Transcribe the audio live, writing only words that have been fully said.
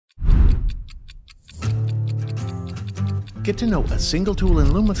Get to know a single tool in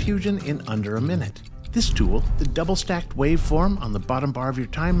LumaFusion in under a minute. This tool, the double-stacked waveform on the bottom bar of your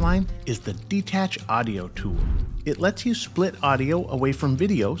timeline, is the Detach audio tool. It lets you split audio away from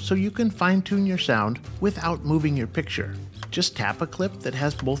video so you can fine-tune your sound without moving your picture. Just tap a clip that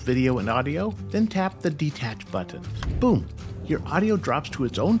has both video and audio, then tap the Detach button. Boom! Your audio drops to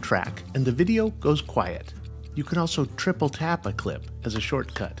its own track and the video goes quiet. You can also triple tap a clip as a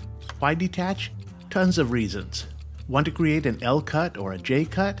shortcut. Why detach? Tons of reasons. Want to create an L cut or a J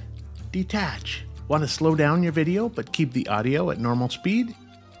cut? Detach. Want to slow down your video but keep the audio at normal speed?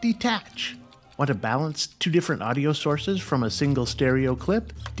 Detach. Want to balance two different audio sources from a single stereo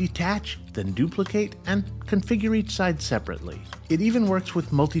clip? Detach, then duplicate and configure each side separately. It even works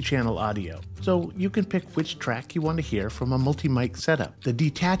with multi-channel audio, so you can pick which track you want to hear from a multi-mic setup. The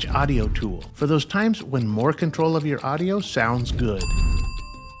Detach audio tool, for those times when more control of your audio sounds good.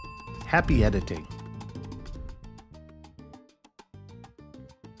 Happy editing!